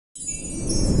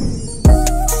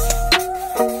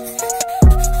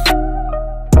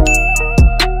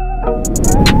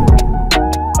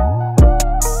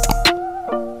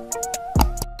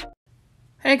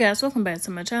guys, welcome back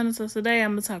to my channel. So today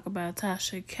I'm gonna talk about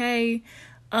Tasha K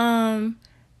and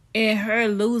her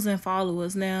losing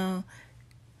followers. Now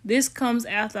this comes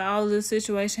after all of this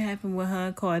situation happened with her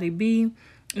and Cardi B.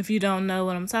 If you don't know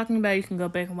what I'm talking about, you can go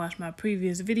back and watch my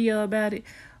previous video about it.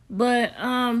 But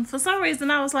for some reason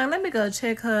I was like, let me go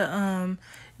check her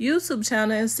YouTube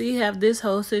channel and see how this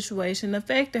whole situation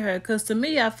affected her, because to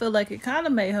me I feel like it kind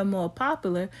of made her more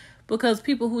popular, because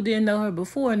people who didn't know her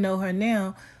before know her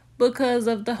now because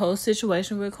of the whole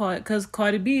situation with because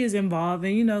Cardi B is involved,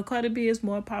 and you know Cardi B is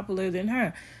more popular than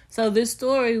her. So this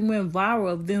story went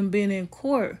viral of them being in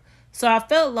court. So I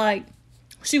felt like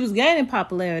she was gaining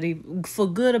popularity for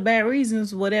good or bad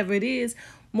reasons, whatever it is.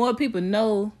 More people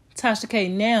know Tasha K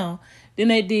now than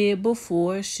they did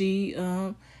before she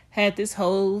had this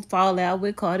whole fallout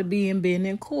with Cardi B and being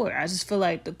in court. I just feel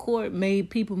like the court made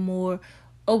people more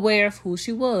aware of who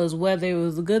she was, whether it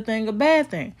was a good thing or bad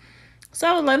thing. So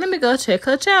I was like, let me go check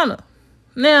her channel.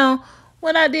 Now,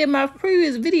 when I did my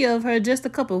previous video of her just a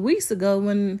couple of weeks ago,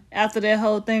 when after that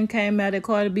whole thing came out that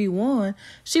Cardi B won,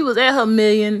 she was at her 1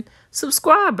 million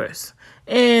subscribers.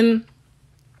 And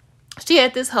she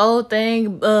had this whole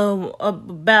thing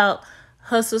about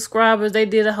her subscribers. They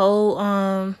did a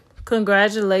whole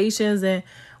congratulations and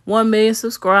 1 million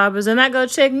subscribers. And I go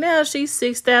check now, she's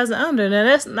 6,000 under. Now,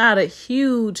 that's not a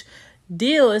huge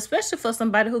deal, especially for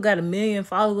somebody who got 1 million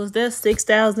followers. There's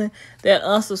 6,000 that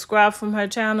unsubscribed from her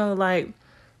channel. Like,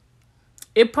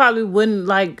 it probably wouldn't,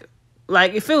 like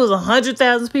if it was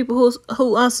 100,000 people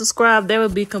who unsubscribed, that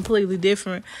would be completely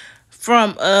different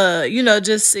from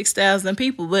just 6,000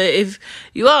 people. But if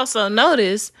you also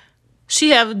notice, she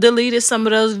have deleted some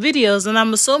of those videos, and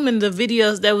I'm assuming the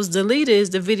videos that was deleted is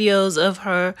the videos of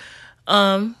her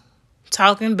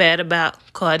talking bad about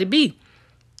Cardi B.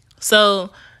 So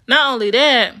not only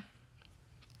that,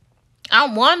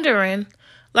 I'm wondering,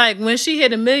 like, when she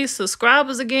hit 1 million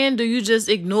subscribers again, do you just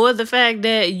ignore the fact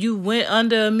that you went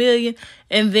under 1 million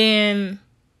and then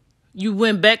you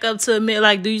went back up to 1 million?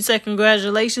 Like, do you say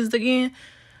congratulations again?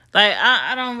 Like,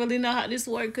 I don't really know how this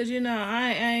works, because,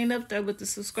 I ain't up there with the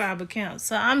subscriber count.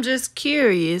 So I'm just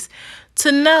curious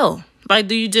to know. Like,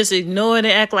 do you just ignore it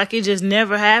and act like it just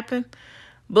never happened?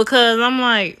 Because I'm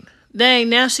like, dang,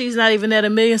 now she's not even at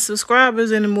 1 million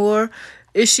subscribers anymore.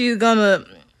 Is she gonna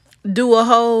do a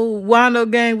whole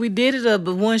Wando gang? We did it up,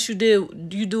 but once you do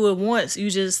it once, you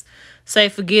just say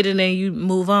forget it and you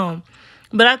move on.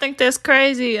 But I think that's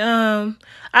crazy. And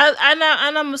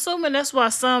I'm assuming that's why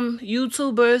some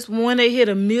YouTubers, when they hit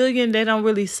 1 million, they don't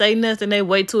really say nothing. They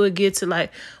wait till it gets to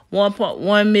like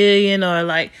 1.1 million, or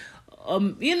like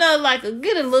like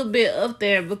get a little bit up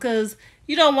there, because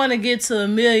you don't want to get to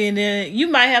 1 million. And you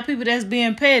might have people that's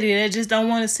being petty that just don't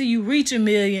want to see you reach 1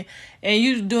 million, and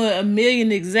you doing 1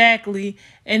 million exactly,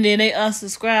 and then they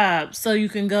unsubscribe so you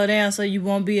can go down, so you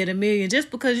won't be at 1 million,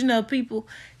 just because people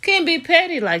can be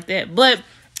petty like that. But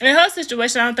in her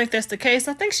situation, I don't think that's the case.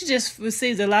 I think she just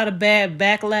receives a lot of bad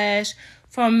backlash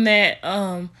from that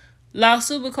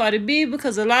lawsuit with Cardi B,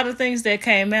 because a lot of things that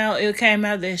came out, it came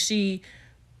out that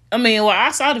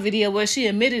I saw the video where she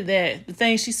admitted that the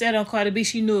things she said on Cardi B,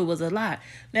 she knew it was a lie.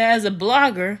 Now, as a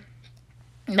blogger,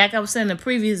 like I was saying in the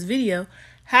previous video,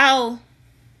 how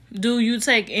do you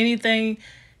take anything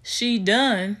she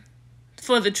done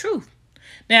for the truth?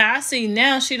 Now, I see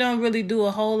now she don't really do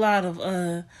a whole lot of,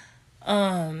 when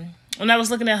I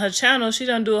was looking at her channel, she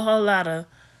don't do a whole lot of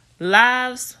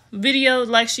lives, videos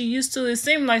like she used to. It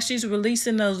seemed like she's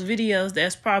releasing those videos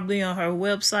that's probably on her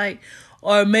website,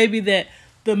 or maybe that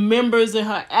the members in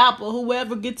her app or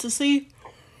whoever get to see.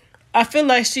 I feel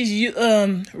like she's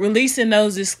releasing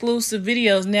those exclusive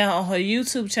videos now on her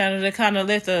YouTube channel to kind of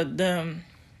let the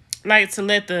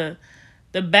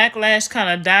backlash kind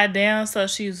of die down. So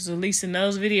she's releasing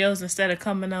those videos instead of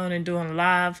coming on and doing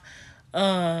live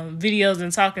videos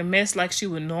and talking mess like she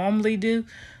would normally do.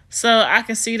 So I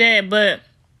can see that, but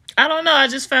I don't know. I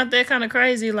just found that kind of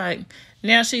crazy. Like,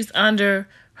 now she's under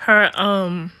her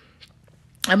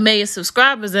 1 million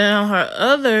subscribers, and on her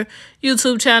other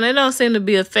YouTube channel, it don't seem to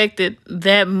be affected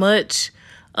that much.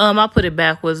 I put it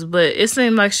backwards, but it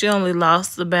seemed like she only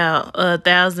lost about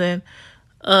 1,000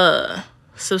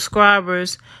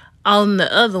 subscribers on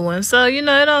the other one. So, it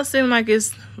don't seem like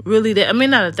it's really that.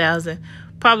 Not 1,000,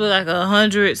 probably like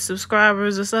 100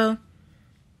 subscribers or so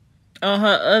on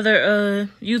her other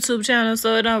YouTube channel.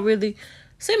 So it don't really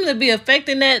seem to be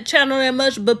affecting that channel that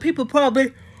much. But people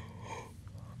probably,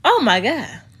 oh my God,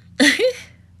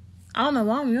 I don't know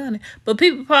why I'm yawning, but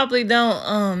people probably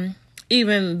don't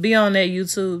even be on that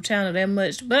YouTube channel that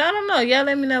much. But I don't know. Y'all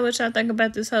let me know what y'all think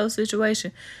about this whole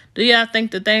situation. Do y'all think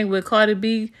the thing with Cardi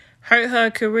B hurt her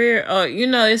career? Or,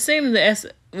 it seemed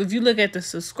if you look at the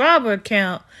subscriber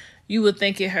count, you would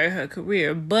think it hurt her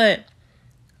career. But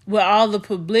with all the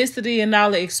publicity and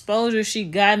all the exposure she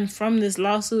gotten from this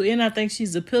lawsuit, and I think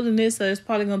she's appealing this, so it's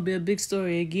probably going to be a big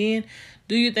story again.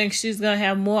 Do you think she's going to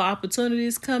have more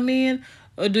opportunities come in?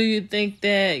 Or do you think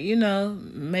that,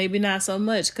 maybe not so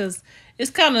much? Because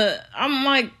it's kind of, I'm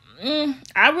like,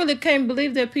 I really can't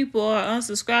believe that people are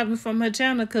unsubscribing from her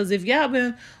channel. Because if y'all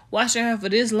been watching her for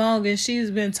this long and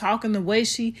she's been talking the way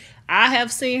I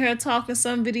have seen her talk in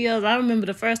some videos. I remember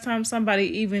the first time somebody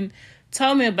even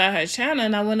told me about her channel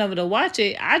and I went over to watch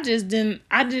it. I just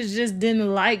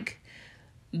didn't like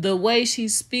the way she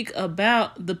speak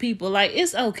about the people. Like,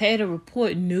 it's okay to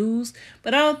report news,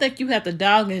 but I don't think you have to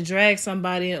dog and drag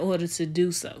somebody in order to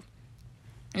do so.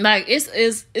 Like,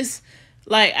 it's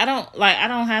like, I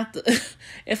don't have to,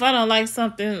 if I don't like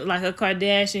something like a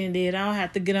Kardashian did, I don't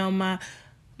have to get on my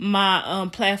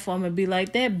platform and be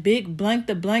like, that big blank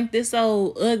the blank, this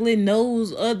old ugly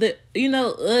nose,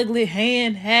 ugly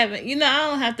hand having, I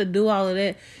don't have to do all of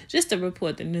that just to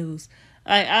report the news.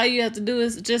 Like, all you have to do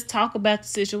is just talk about the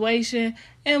situation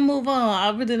and move on. I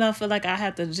really don't feel like I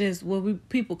have to just, what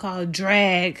people call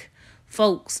drag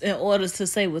folks in order to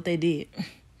say what they did.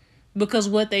 Because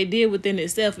what they did within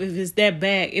itself, if it's that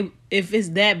bad,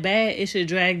 it should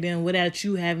drag them without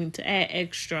you having to add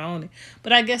extra on it.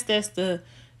 But I guess that's that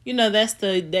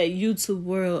YouTube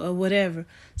world or whatever.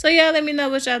 So y'all let me know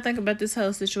what y'all think about this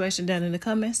whole situation down in the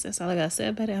comments. That's all I gotta say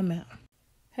about it. I'm out.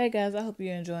 Hey guys, I hope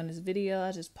you're enjoying this video.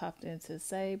 I just popped in to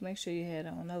say, make sure you head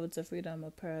on over to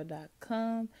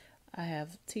FreeDomeApparel.com. I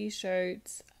have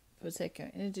t-shirts, Protect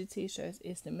Your Energy t-shirts,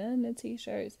 It's the Melanin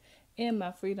t-shirts, and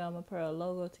my FreeDome Apparel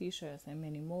logo t-shirts and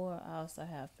many more. I also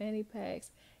have fanny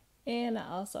packs, and I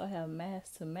also have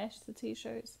masks to match the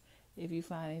t-shirts. If you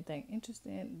find anything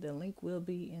interesting, the link will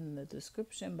be in the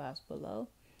description box below.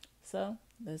 So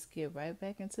let's get right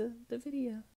back into the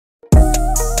video.